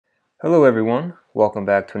Hello everyone, welcome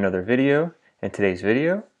back to another video. In today's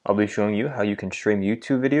video, I'll be showing you how you can stream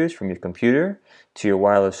YouTube videos from your computer to your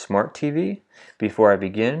wireless smart TV. Before I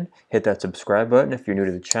begin, hit that subscribe button if you're new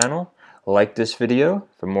to the channel, like this video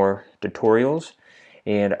for more tutorials,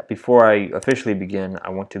 and before I officially begin, I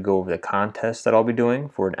want to go over the contest that I'll be doing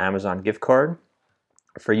for an Amazon gift card.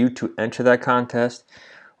 For you to enter that contest,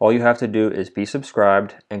 all you have to do is be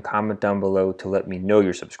subscribed and comment down below to let me know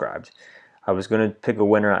you're subscribed. I was going to pick a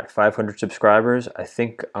winner at 500 subscribers. I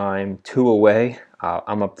think I'm 2 away.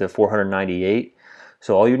 I'm up to 498.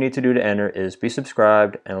 So all you need to do to enter is be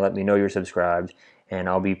subscribed and let me know you're subscribed. And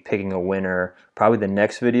I'll be picking a winner probably the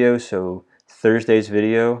next video. So Thursday's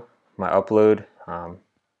video, my upload,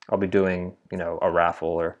 I'll be doing, a raffle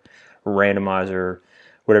or randomizer,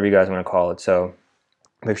 whatever you guys want to call it. So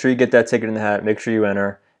make sure you get that ticket in the hat. Make sure you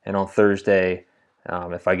enter. And on Thursday,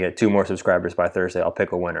 if I get 2 more subscribers by Thursday, I'll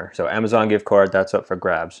pick a winner. So Amazon gift card, that's up for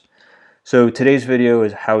grabs. So today's video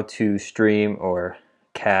is how to stream or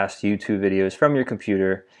cast YouTube videos from your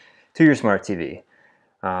computer to your smart TV.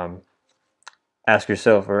 Ask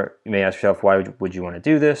yourself, or you may ask yourself, why would you want to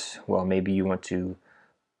do this? Well, maybe you want to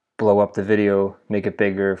blow up the video, make it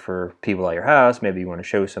bigger for people at your house. Maybe you want to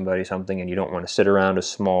show somebody something and you don't want to sit around a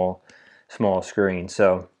small screen.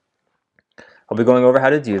 So I'll be going over how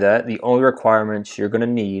to do that. The only requirements you're going to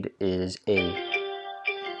need is a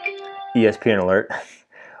ESPN alert.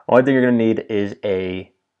 Only thing you're going to need is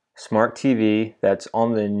a smart TV that's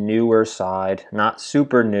on the newer side, not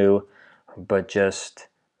super new, but just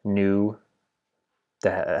new,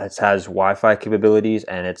 that has Wi-Fi capabilities,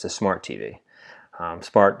 and it's a smart TV.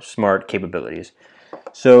 Smart capabilities.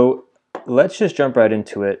 So let's just jump right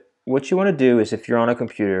into it. What you want to do is, if you're on a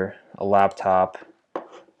computer, a laptop,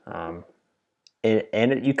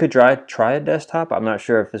 and you could try a desktop. I'm not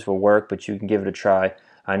sure if this will work, but you can give it a try.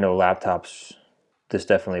 I know laptops, this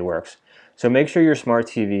definitely works. So make sure your smart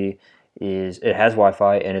TV has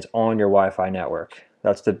Wi-Fi and it's on your Wi-Fi network.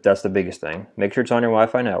 That's the biggest thing. Make sure it's on your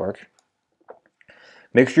Wi-Fi network.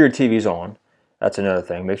 Make sure your TV's on. That's another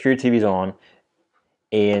thing. Make sure your TV's on,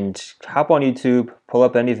 and hop on YouTube, pull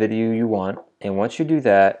up any video you want, and once you do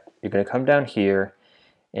that, you're going to come down here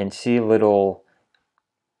and see a little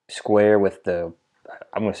square with I'm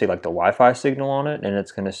going to say like the Wi-Fi signal on it, and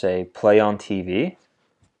it's going to say play on TV.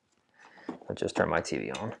 Let's just turn my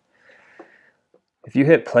TV on. If you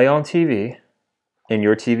hit play on TV and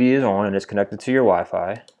your TV is on and it's connected to your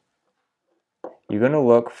Wi-Fi, you're going to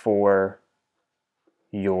look for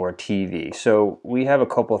your TV. So we have a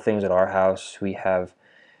couple of things at our house. We have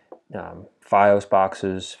Fios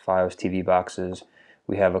boxes, Fios TV boxes.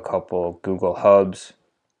 We have a couple Google Hubs,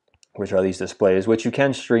 which are these displays, which you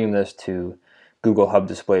can stream this to Google Hub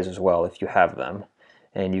displays as well if you have them.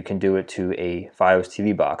 And you can do it to a Fios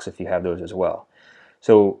TV box if you have those as well.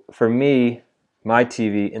 So for me, my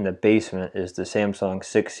TV in the basement is the Samsung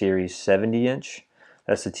 6 Series 70-inch.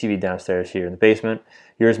 That's the TV downstairs here in the basement.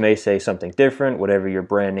 Yours may say something different. Whatever your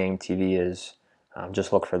brand name TV is,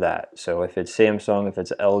 just look for that. So if it's Samsung, if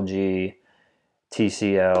it's LG,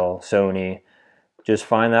 TCL, Sony, just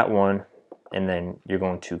find that one, and then you're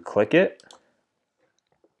going to click it,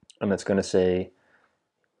 and it's going to say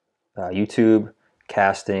YouTube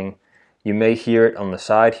casting. You may hear it on the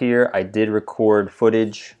side here. I did record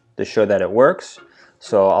footage to show that it works,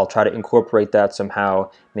 so I'll try to incorporate that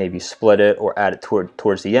somehow, maybe split it or add it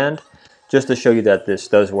towards the end, just to show you that this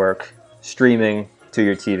does work, streaming to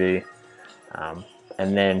your TV.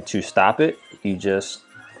 And then to stop it, you just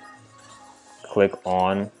click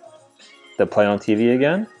on the play on TV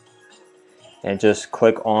again, and just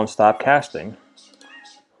click on stop casting,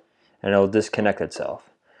 and it'll disconnect itself.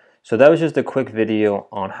 So that was just a quick video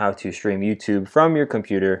on how to stream YouTube from your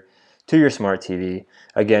computer to your smart TV.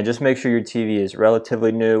 Again, just make sure your TV is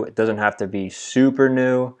relatively new. It doesn't have to be super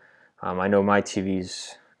new. I know my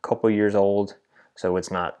TV's a couple years old, so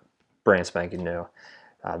it's not brand spanking new.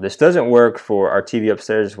 This doesn't work for our TV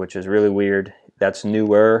upstairs, which is really weird. That's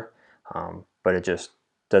newer, but it just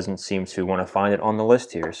doesn't seem to want to find it on the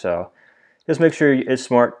list here. So just make sure it's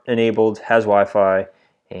smart enabled, has Wi-Fi,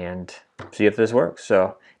 and see if this works.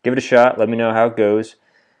 So give it a shot. Let me know how it goes.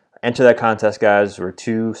 Enter that contest, guys. We're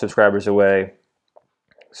 2 subscribers away.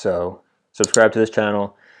 So subscribe to this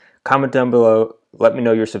channel. Comment down below. Let me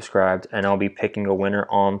know you're subscribed, and I'll be picking a winner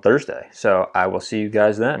on Thursday. So I will see you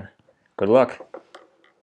guys then. Good luck.